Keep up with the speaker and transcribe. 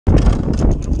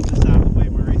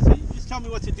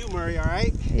do, Murray, all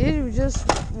right? You just,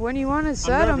 when you want to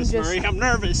set them, just... Murray. I'm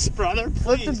nervous, brother. Please.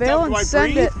 Flip the bail and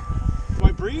send it. Do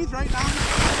I breathe right now?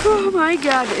 Oh my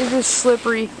God, it is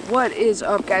slippery. What is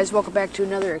up, guys? Welcome back to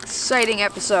another exciting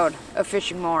episode of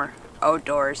Fishing More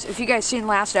Outdoors. If you guys seen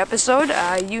last episode,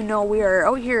 you know we are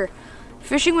out here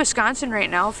fishing Wisconsin right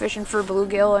now, fishing for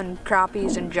bluegill and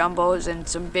crappies and jumbos and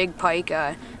some big pike.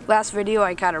 Last video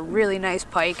I caught a really nice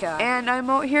pike, and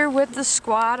I'm out here with the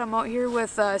squad. I'm out here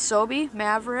with Sobi,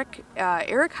 Maverick,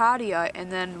 Eric Hadia,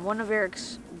 and then one of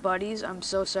Eric's buddies. I'm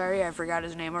so sorry, I forgot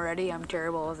his name already. I'm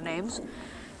terrible with names.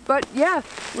 But yeah,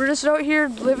 we're just out here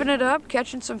living it up,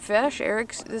 catching some fish.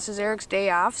 This is Eric's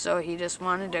day off, so he just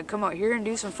wanted to come out here and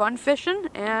do some fun fishing,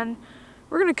 and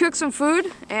we're gonna cook some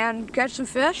food and catch some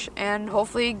fish and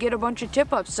hopefully get a bunch of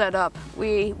tip-ups set up.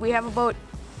 We have about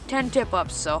 10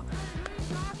 tip-ups, so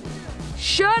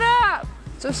shut up!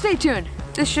 So stay tuned.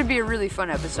 This should be a really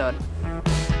fun episode.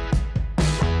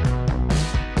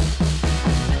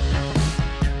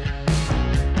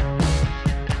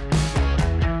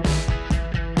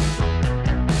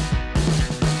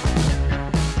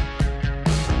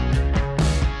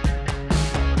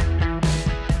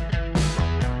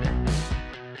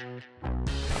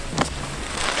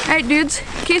 Alright dudes,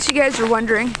 in case you guys are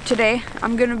wondering, today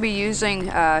I'm going to be using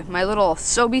my little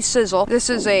Sobi sizzle. This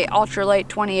is a ultralight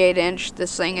 28-inch.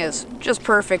 This thing is just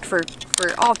perfect for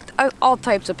all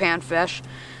types of panfish.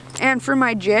 And for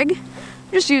my jig,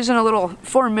 I'm just using a little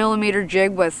 4mm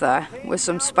jig with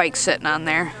some spikes sitting on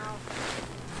there.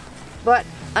 But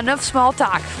enough small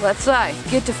talk. Let's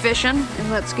get to fishing and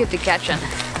let's get to catching.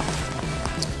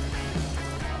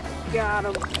 Got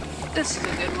him. This is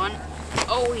a good one.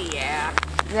 Oh yeah.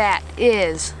 That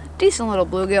is a decent little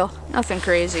bluegill, nothing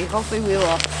crazy. Hopefully we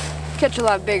will catch a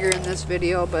lot bigger in this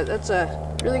video, but that's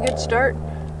a really good start.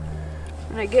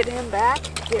 When I get him back,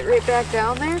 get right back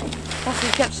down there,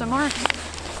 hopefully catch some more.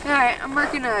 Alright, I'm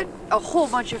marking a whole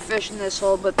bunch of fish in this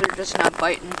hole, but they're just not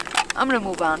biting. I'm gonna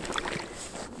move on.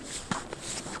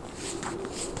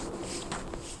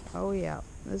 Oh yeah,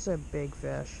 this is a big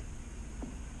fish.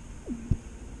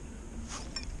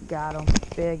 Got him,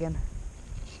 biggin',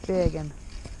 biggin'.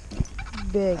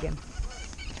 Biggin'.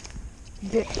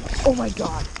 Big. Oh my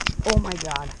God. Oh my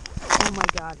God. Oh my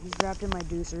God. He's wrapped in my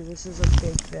deucer. This is a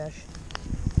big fish.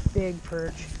 Big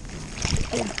perch.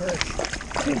 Big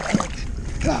perch. Big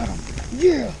perch. Got him.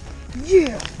 Yeah.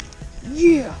 Yeah.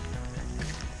 Yeah.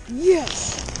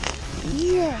 Yes.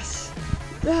 Yes.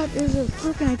 That is a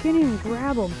frickin', I can't even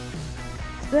grab him.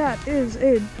 That is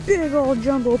a big old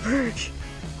jumbo perch.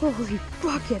 Holy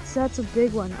buckets. That's a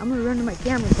big one. I'm gonna run to my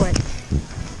camera quick.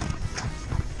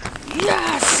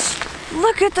 Yes!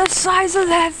 Look at the size of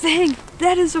that thing!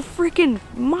 That is a freaking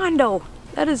mondo!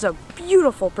 That is a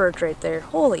beautiful perch right there.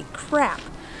 Holy crap!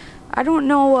 I don't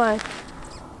know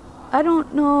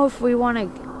if we want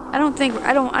to. I don't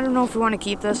know if we want to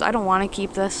keep this. I don't want to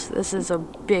keep this. This is a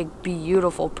big,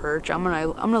 beautiful perch. I'm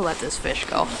gonna let this fish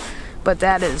go. But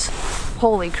that is,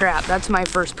 holy crap! That's my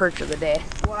first perch of the day.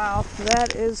 Wow,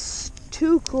 that is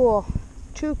too cool.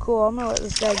 Too cool. I'm gonna let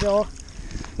this guy go.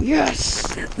 Yes!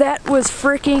 That was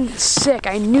freaking sick.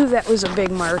 I knew that was a big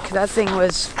mark. That thing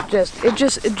was it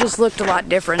just looked a lot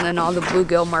different than all the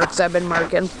bluegill marks I've been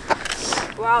marking.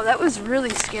 Wow, that was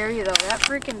really scary though. That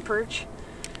freaking perch,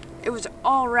 it was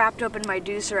all wrapped up in my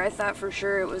deucer. I thought for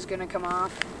sure it was gonna come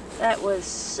off. That was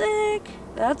sick.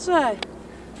 That's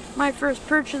my first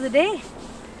perch of the day.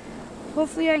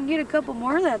 Hopefully I can get a couple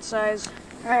more of that size.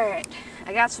 Alright,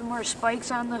 I got some more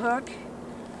spikes on the hook.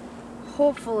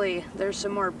 Hopefully there's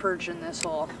some more perch in this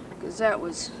hole, because that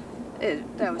was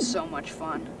so much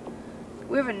fun.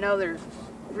 We have another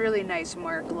really nice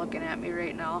mark looking at me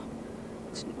right now.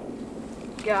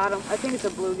 Got him. I think it's a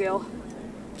bluegill.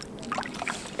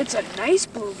 It's a nice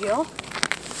bluegill.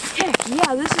 Heck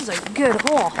yeah, this is a good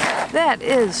hole. That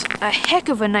is a heck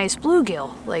of a nice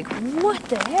bluegill. Like, what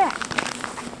the heck?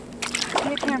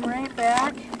 Get him right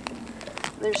back.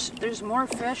 There's more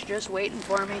fish just waiting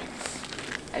for me.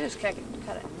 I just caught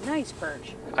a nice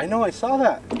perch. I know, I saw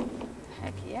that.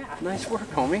 Heck yeah. Nice work,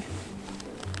 homie.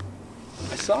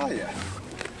 I saw you.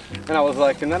 And I was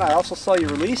like, and then I also saw you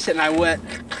release it, and I went,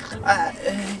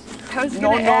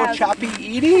 no choppy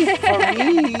eating for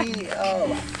me.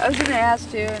 Oh. I was gonna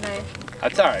ask too, and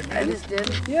that's all right, man. I just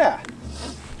didn't. Yeah.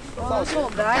 Well, this will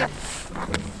die.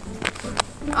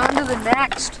 On to the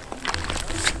next.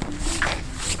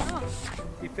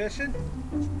 You fishing?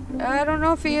 I don't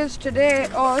know if he is today.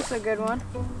 Oh, that's a good one.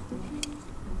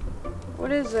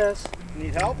 What is this?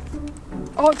 Need help?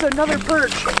 Oh, it's another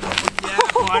perch. Yeah,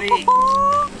 buddy.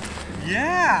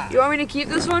 Yeah. You want me to keep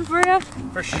this one for you?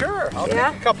 For sure. I'll take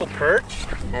a couple perch.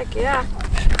 Heck yeah.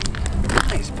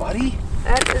 Nice, buddy.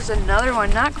 That is another one.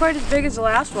 Not quite as big as the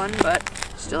last one, but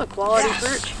still a quality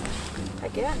perch.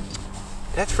 Again.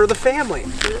 That's for the family.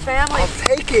 For the family. I'll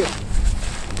take it.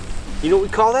 You know what we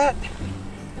call that?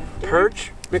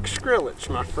 Perch McSkrillage,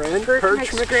 my friend.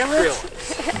 Perch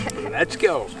McSkrillage. Let's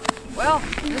go. Well,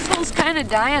 this one's kind of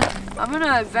dying. I'm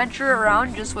gonna venture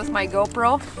around just with my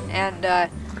GoPro and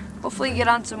hopefully get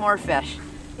on some more fish.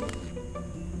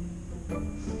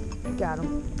 Got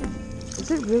him. Is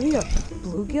it really a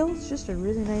bluegill? It's just a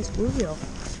really nice bluegill.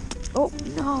 Oh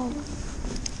no!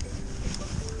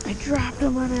 I dropped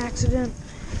him on accident.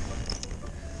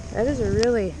 That is a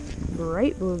really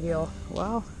bright bluegill.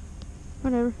 Wow.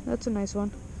 Whatever. That's a nice one.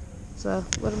 So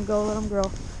let him go. Let him grow.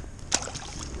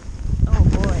 Oh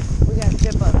boy, we got a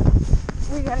tip up.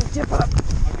 We got a tip up.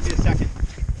 I'll give you a second.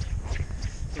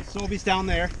 So Sobi's down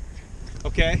there.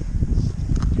 Okay.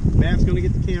 Man's gonna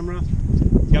get the camera.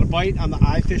 Got a bite on the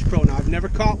iFish Pro. Now I've never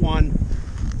caught one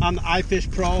on the iFish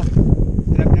Pro,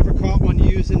 and I've never caught one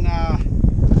using what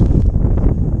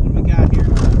do we got here?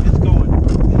 It's going. I'm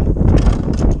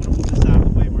gonna move this out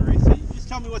of the way, Murray. So you just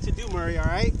tell me what to do, Murray. All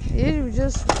right? You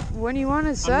just when you want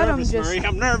to set them, just Murray.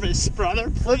 I'm nervous, brother.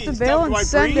 Please. flip the bail and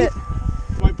send it.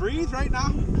 Do I breathe right now?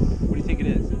 What do you think it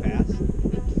is? A bass?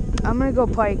 I'm gonna go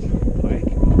pike. Pike.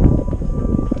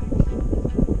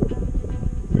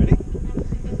 Ready?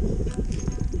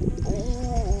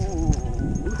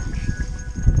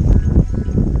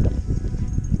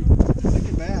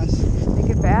 Thinking bass.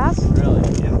 Thinking bass? Really?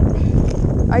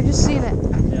 Yeah. I just seen it.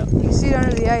 Yeah. You can see it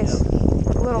under the ice.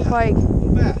 Yep. A little pike.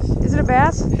 Little bass. Is it a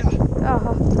bass? Yeah.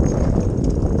 Oh,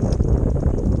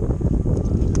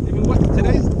 Even what?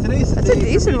 Today's the That's day a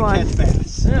decent for me to one. catch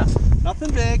bass. Yeah.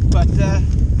 Nothing big, but the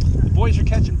boys are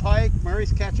catching pike.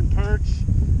 Murray's catching perch,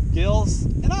 gills,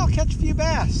 and I'll catch a few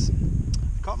bass.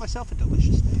 Caught myself a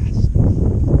delicious bass.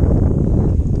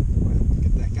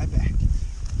 Get that guy back.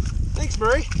 Thanks,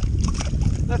 Murray.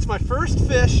 That's my first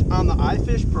fish on the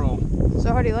iFish Pro.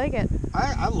 so how do you like it?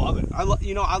 I love it. I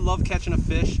love catching a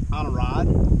fish on a rod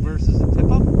versus a tip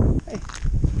up. Hey,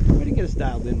 way to get us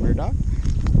dialed in, Murdoch.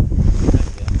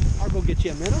 I'll go get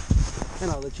you a minute, and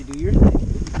I'll let you do your thing.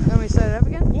 Let me set it up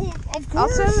again? Well, of course. I'll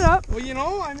set it up. Well, you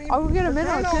know, I mean, I'll go get a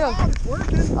minnow it's too.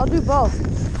 working. I'll do both.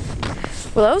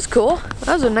 Well, that was cool.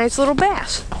 That was a nice little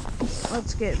bass.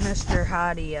 Let's get Mr.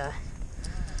 Hottie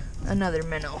another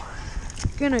minnow.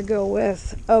 Gonna go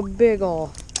with a big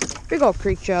ol'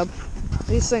 creek chub.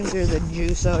 These things are the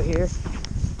juice out here.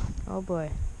 Oh boy,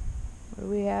 what do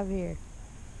we have here?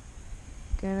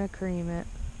 Gonna cream it.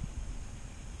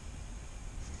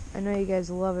 I know you guys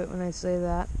love it when I say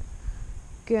that.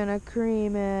 Gonna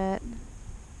cream it.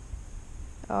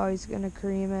 Oh, he's gonna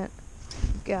cream it.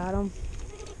 Got him.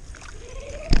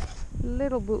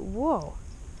 Little bit. Whoa.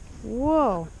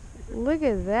 Whoa. Look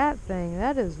at that thing.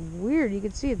 That is weird. You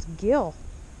can see its gill.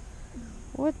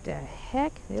 What the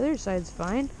heck? The other side's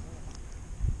fine.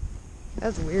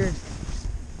 That's weird.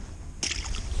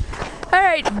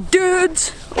 Alright,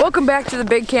 dudes. Welcome back to the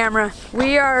big camera.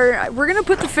 We're gonna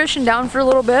put the fishing down for a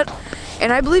little bit,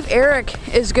 and I believe Eric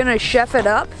is gonna chef it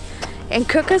up and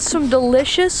cook us some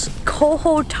delicious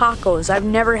coho tacos. I've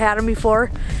never had them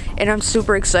before, and I'm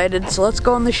super excited. So let's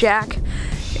go in the shack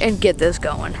and get this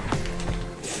going.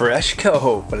 Fresh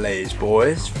coho fillets,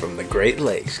 boys, from the Great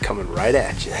Lakes, coming right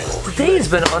at you. Today has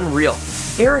been unreal.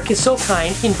 Eric is so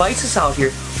kind. He invites us out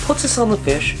here, puts us on the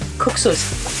fish, cooks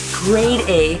us grade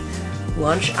A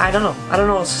lunch. I don't know what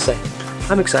else to say.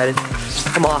 I'm excited.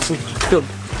 I'm awesome. Feel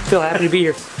happy to be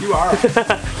here. You are.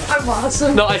 I'm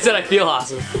awesome. No, I said I feel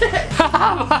awesome.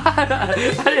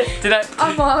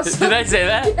 I'm awesome. Did I say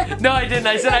that? No, I didn't.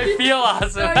 I said I feel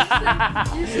awesome.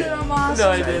 You said I'm awesome.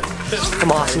 No, I did.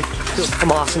 I'm awesome.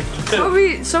 I'm awesome.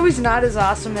 Sobi's not as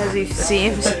awesome as he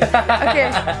seems.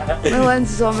 Okay, my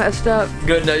lens is all messed up.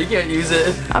 Good, no, you can't use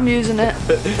it. I'm using it.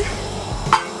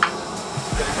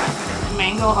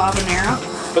 Mango habanero.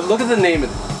 But look at the name of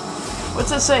it. What's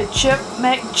that say? Chick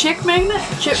magnet?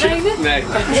 Chip magnet?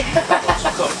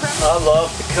 I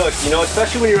love to cook, you know,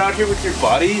 especially when you're out here with your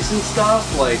buddies and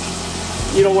stuff. Like,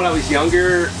 you know, when I was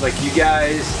younger, like you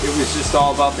guys, it was just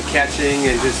all about the catching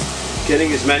and just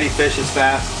getting as many fish as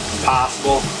fast as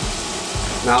possible.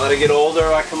 Now that I get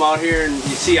older, I come out here and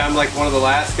you see I'm like one of the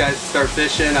last guys to start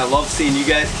fishing. I love seeing you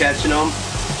guys catching them.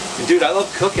 And dude, I love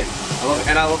cooking. I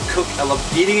love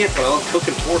eating it, but I love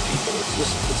cooking for people.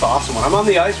 It's awesome. When I'm on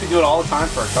the ice, we do it all the time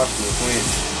for our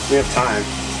customers. We have time.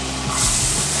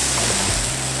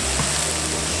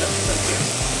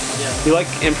 You like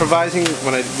improvising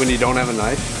when you don't have a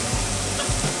knife?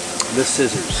 This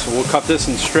scissors. So we'll cut this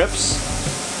in strips,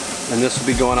 and this will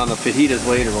be going on the fajitas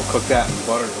later. We'll cook that in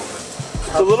butter over it.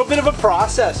 It's a little bit of a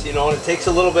process, you know, and it takes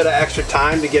a little bit of extra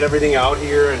time to get everything out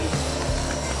here, and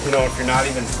you know, if you're not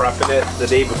even prepping it the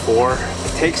day before,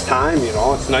 it takes time, you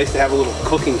know. It's nice to have a little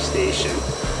cooking station.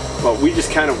 But we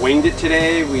just kind of winged it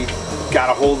today. We got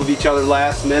a hold of each other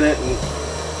last minute, and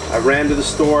I ran to the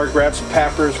store, grabbed some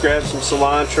peppers, grabbed some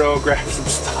cilantro, grabbed some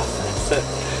stuff, and I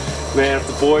said, man, if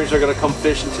the boys are gonna come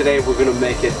fishing today, we're gonna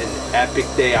make it an epic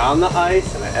day on the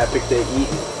ice and an epic day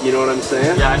eating. You know what I'm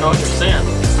saying? Yeah, I know what you're saying.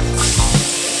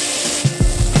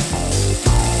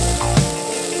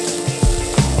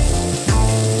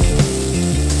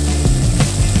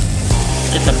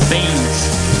 Get the beans.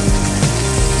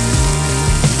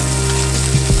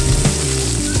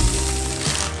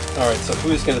 All right, so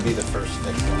who's gonna be the first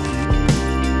fish?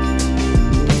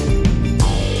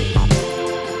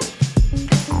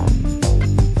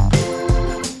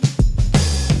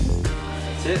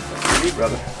 That's it. That's for you,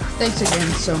 brother. Thanks again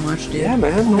so much, dude. Yeah,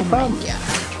 man, no problem. Yeah.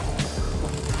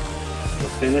 The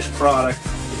finished product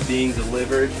is being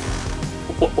delivered.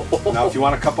 Now, if you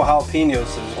want a couple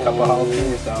jalapenos, there's a couple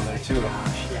jalapenos down there too.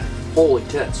 Holy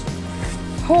tits.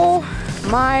 Oh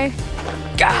my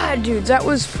God, dudes, that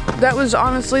was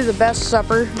honestly the best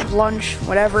supper, lunch,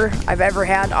 whatever I've ever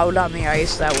had out on the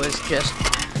ice. That was just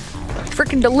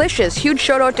freaking delicious. Huge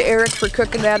shout out to Eric for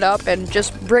cooking that up and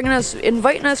just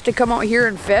inviting us to come out here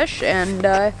and fish. And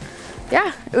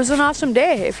yeah, it was an awesome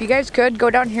day. If you guys could go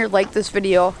down here, like this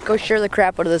video, go share the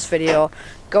crap out of this video,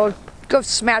 go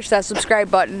smash that subscribe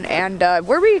button. And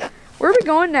where are we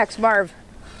going next, Marv?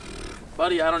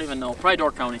 Buddy, I don't even know. Probably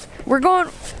Door County. We're going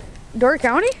Door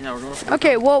County? Yeah, we're going to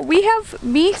Okay, well, we have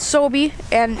me, Sobi,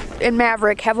 and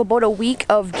Maverick have about a week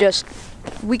of just,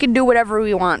 we can do whatever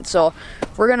we want. So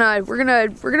we're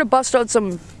gonna bust out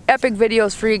some epic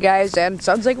videos for you guys, and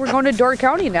sounds like we're going to Door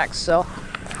County next. So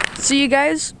see you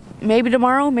guys maybe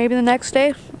tomorrow, maybe the next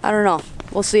day. I don't know.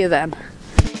 We'll see you then.